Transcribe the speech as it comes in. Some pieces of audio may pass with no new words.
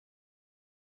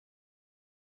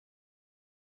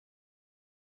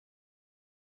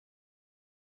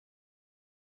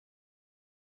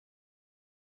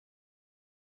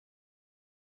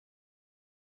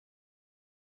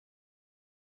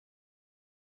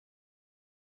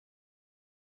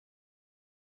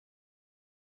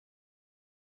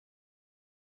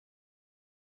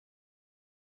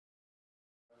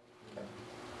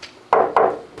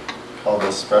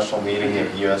this special meeting of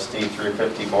USD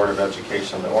 350 Board of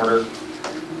Education to order.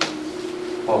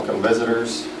 Welcome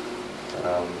visitors.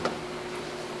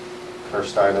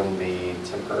 First item, the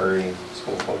temporary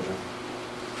school closure.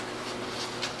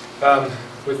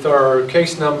 With our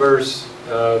case numbers,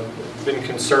 been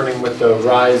concerning with the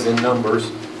rise in numbers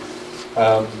in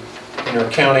our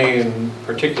county, and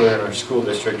particularly in our school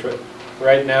district.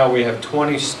 Right now we have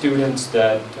 20 students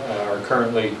that are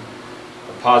currently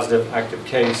a positive active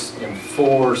case and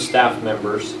 4 staff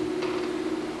members.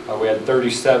 We had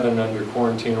 37 under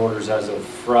quarantine orders as of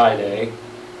Friday.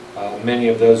 Many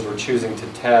of those were choosing to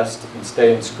test and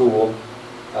stay in school.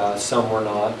 Some were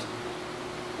not.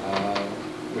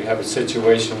 We have a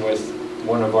situation with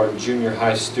one of our junior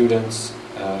high students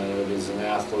that is an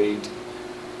athlete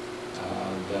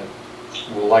that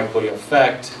will likely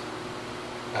affect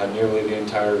nearly the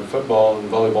entire football and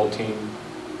volleyball team.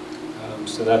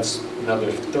 So that's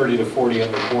another 30 to 40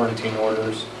 under quarantine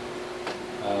orders.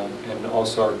 And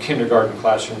also our kindergarten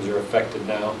classrooms are affected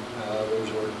now. Those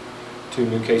were 2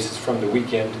 new cases from the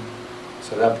weekend.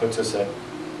 So that puts us at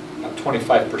about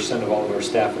 25% of all of our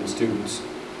staff and students,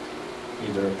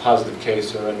 either a positive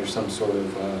case or under some sort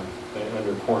of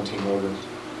under quarantine order.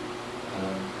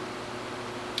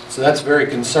 So that's very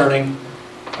concerning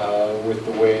with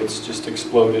the way it's just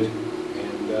exploded,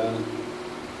 and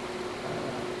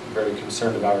very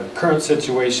concerned about our current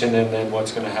situation and then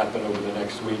what's going to happen over the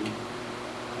next week.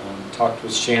 Talked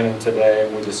with Shannon today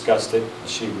and we discussed it.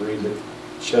 She agreed that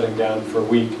shutting down for a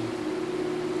week,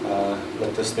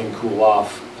 let this thing cool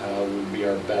off, would be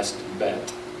our best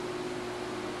bet.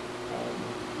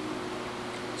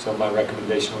 So my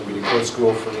recommendation would be to close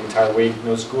school for the entire week.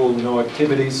 No school, no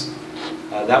activities.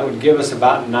 That would give us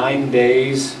about 9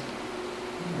 days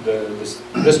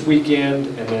this weekend,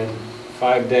 and then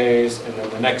 5 days, and then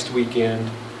the next weekend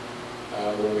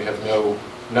where we have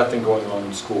nothing going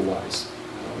on school-wise.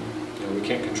 We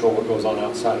can't control what goes on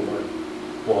outside of our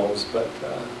walls, but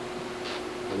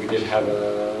we did have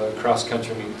a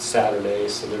cross-country meet Saturday,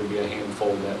 so there would be a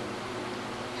handful that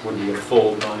would be a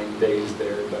full 9 days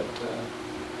there, but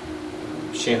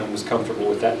Shannon was comfortable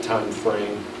with that time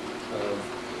frame of,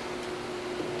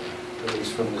 at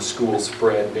least from the school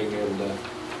spread, being able to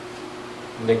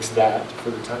nix that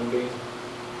for the time being.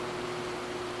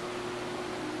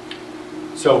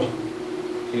 So,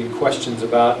 any questions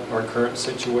about our current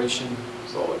situation?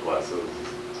 So all the classes,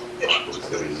 it's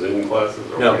going to be Zoom classes?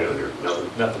 Or No, nothing?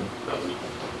 nothing. Nothing.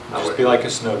 It'll just be like a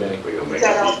snow day. We're going to make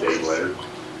it these days later?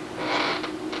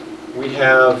 We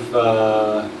have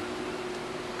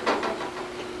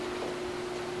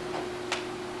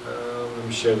let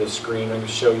me share the screen. I can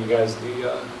show you guys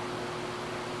the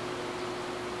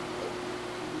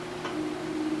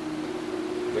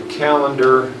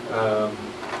calendar.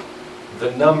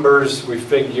 The numbers, we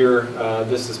figure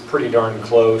this is pretty darn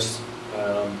close.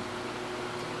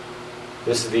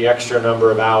 This is the extra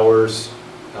number of hours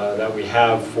that we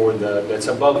have for that's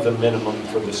above the minimum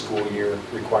for the school year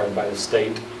required by the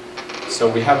state. So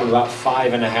we have about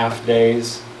 5.5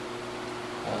 days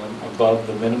above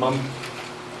the minimum.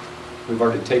 We've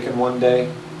already taken 1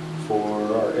 day for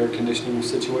our air conditioning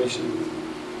situation.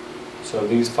 So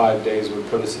these 5 days would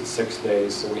put us at 6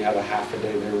 days, so we have a half a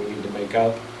day there we need to make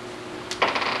up.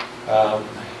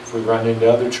 If we run into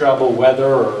other trouble,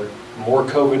 weather, or more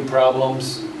COVID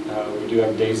problems, we do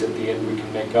have days at the end we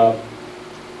can make up.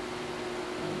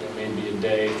 There may be a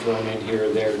day thrown in here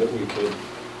or there that we could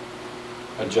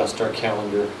adjust our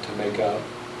calendar to make up.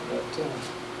 But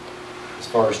as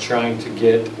far as trying to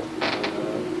get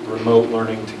remote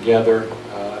learning together,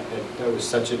 that was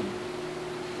such a,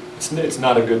 it's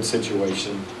not a good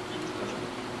situation.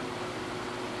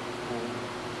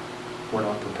 We're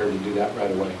not prepared to do that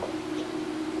right away.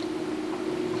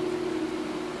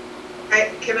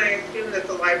 Can I assume that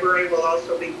the library will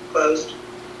also be closed?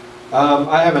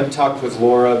 I haven't talked with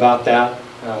Laura about that.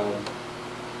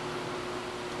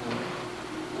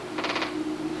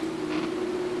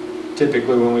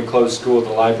 Typically when we close school, the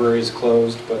library is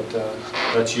closed, but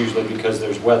that's usually because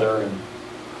there's weather and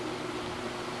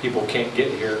people can't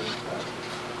get here.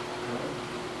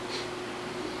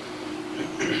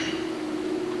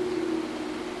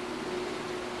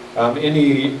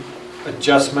 Any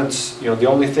adjustments, the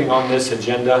only thing on this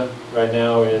agenda right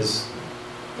now is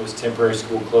temporary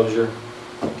school closure.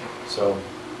 So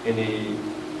any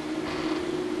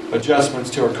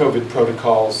adjustments to our COVID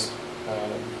protocols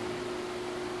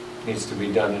needs to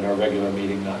be done in our regular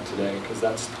meeting, not today, because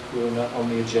that's really not on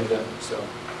the agenda. So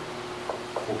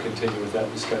we'll continue with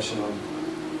that discussion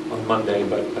on Monday,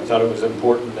 but I thought it was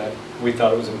important that, we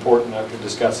thought it was important after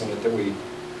discussing it that we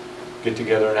get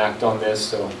together and act on this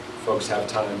so folks have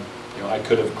time You know, I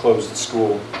could have closed the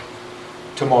school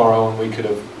tomorrow and we could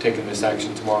have taken this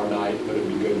action tomorrow night, but it'd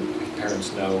be good if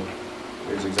parents know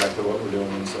here's exactly what we're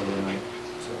doing on Sunday night.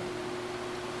 So.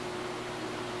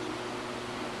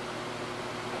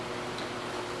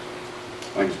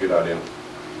 I think it's a good idea.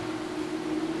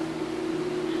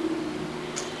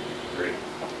 Great.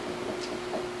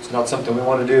 It's not something we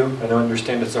want to do, and I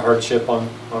understand it's a hardship on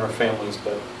our families,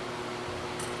 but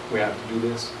we have to do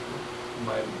this, in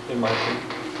my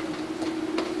opinion.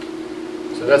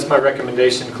 So that's my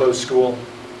recommendation, close school,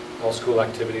 all school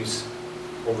activities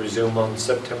will resume on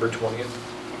September 20th.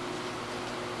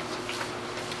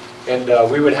 And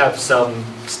we would have some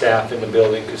staff in the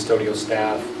building, custodial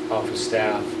staff, office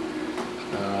staff.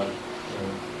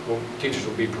 Teachers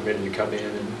will be permitted to come in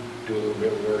and do a little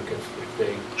bit of work if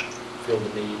they feel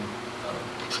the need.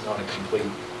 It's not a complete,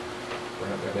 we're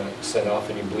not going to set off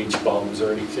any bleach bombs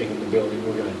or anything in the building.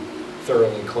 We're going to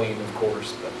thoroughly clean, of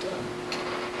course, but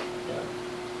yeah.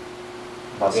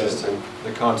 Buses too.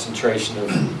 The concentration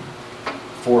of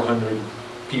 400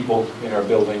 people in our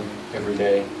building every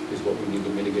day is what we need to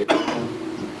mitigate.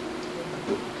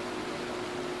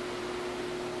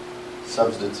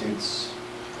 Substitutes,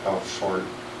 how short?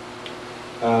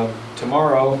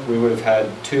 Tomorrow, we would have had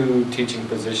 2 teaching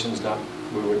positions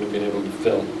we wouldn't have been able to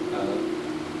fill.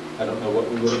 I don't know what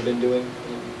we would have been doing.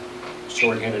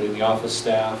 Shorthanded in the office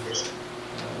staff.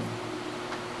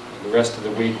 The rest of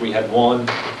the week, we had one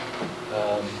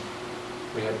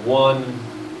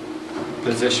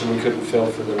position we couldn't fill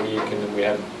for the week, and then we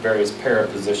had various para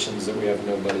positions that we have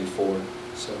nobody for.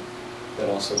 So that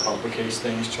also complicates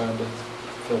things, trying to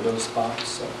fill those spots.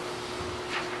 So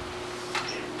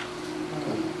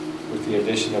with the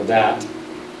addition of that,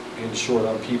 getting short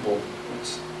on people,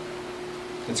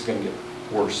 it's going to get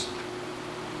worse.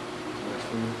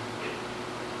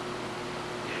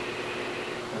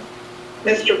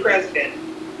 Mr. President,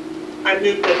 I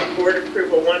move that the board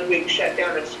approve a 1-week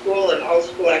shutdown of school and all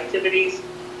school activities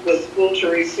with school to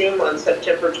resume on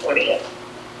September 20th.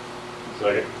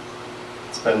 Second.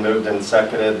 It's been moved and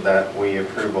seconded that we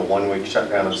approve a 1-week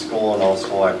shutdown of school and all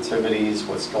school activities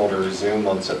with school to resume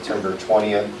on September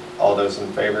 20th. All those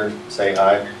in favor, say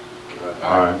aye.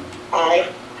 Aye. Aye.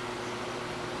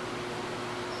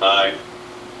 Aye.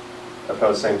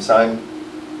 Opposed, same sign.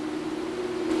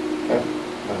 Okay,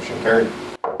 motion carried.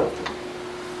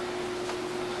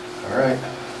 All right,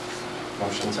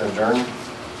 motion to adjourn.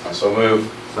 I so move.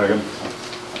 Second.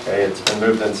 Okay, it's been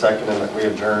moved and seconded that we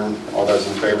adjourn. All those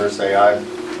in favor say aye.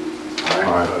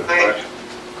 Aye. Aye.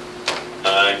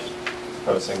 Aye.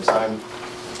 Opposed, same sign.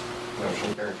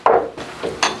 Motion carried.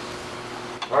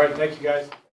 All right, thank you guys.